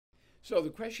So the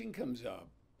question comes up,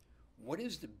 what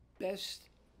is the best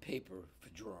paper for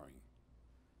drawing?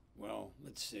 Well,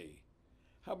 let's see.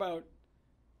 How about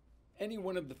any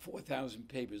one of the 4,000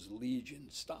 papers Legion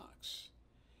stocks?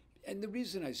 And the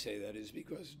reason I say that is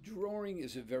because drawing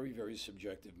is a very, very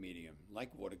subjective medium, like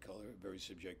watercolor, a very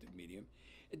subjective medium.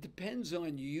 It depends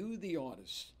on you, the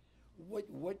artist. What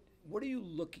are you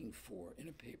looking for in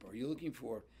a paper? Are you looking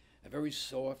for a very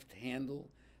soft handle,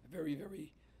 a very,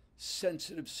 very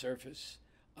sensitive surface?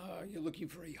 Are you looking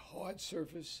for a hard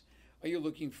surface? Are you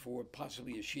looking for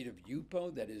possibly a sheet of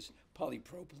UPO, that is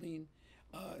polypropylene,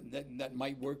 that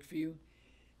might work for you?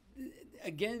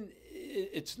 Again,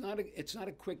 it's not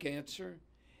a quick answer,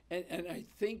 and I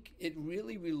think it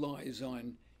really relies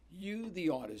on you, the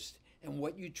artist, and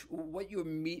what your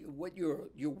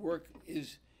work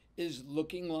is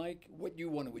looking like, what you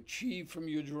want to achieve from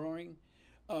your drawing.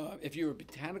 If you're a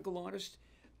botanical artist,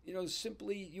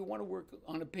 simply you want to work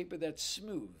on a paper that's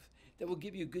smooth, that will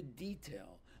give you good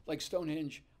detail, like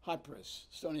Stonehenge hot press,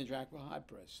 Stonehenge aqua hot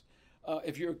press.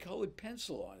 If you're a colored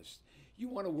pencil artist, you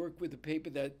want to work with a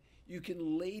paper that you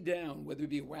can lay down, whether it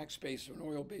be a wax-based or an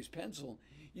oil-based pencil,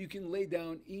 you can lay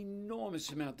down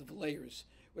enormous amount of layers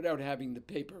without having the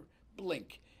paper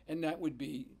blink, and that would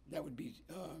be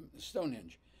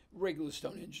Stonehenge, regular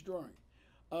Stonehenge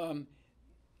drawing.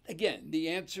 Again, the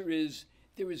answer is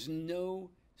there is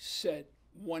no set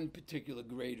one particular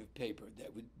grade of paper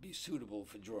that would be suitable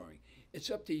for drawing. It's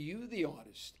up to you, the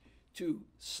artist, to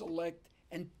select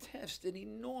and test an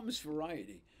enormous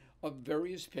variety of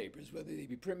various papers, whether they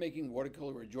be printmaking,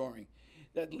 watercolor, or drawing,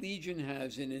 that Legion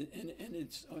has in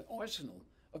its arsenal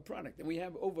of product. And we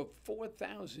have over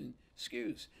 4,000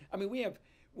 SKUs. I mean,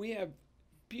 we have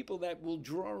people that will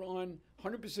draw on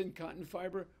 100% cotton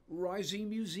fiber rising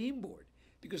museum board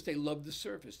because they love the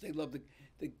surface, they love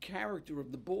the character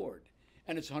of the board,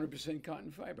 and it's 100%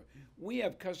 cotton fiber. We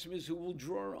have customers who will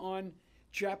draw on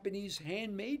Japanese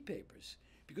handmade papers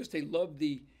because they love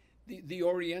the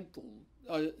Oriental,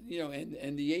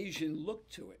 and the Asian look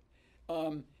to it.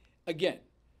 Again,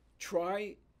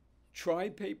 try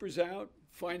papers out,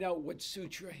 find out what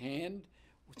suits your hand,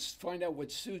 find out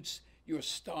what suits your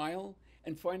style,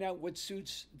 and find out what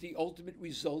suits the ultimate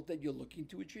result that you're looking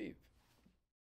to achieve.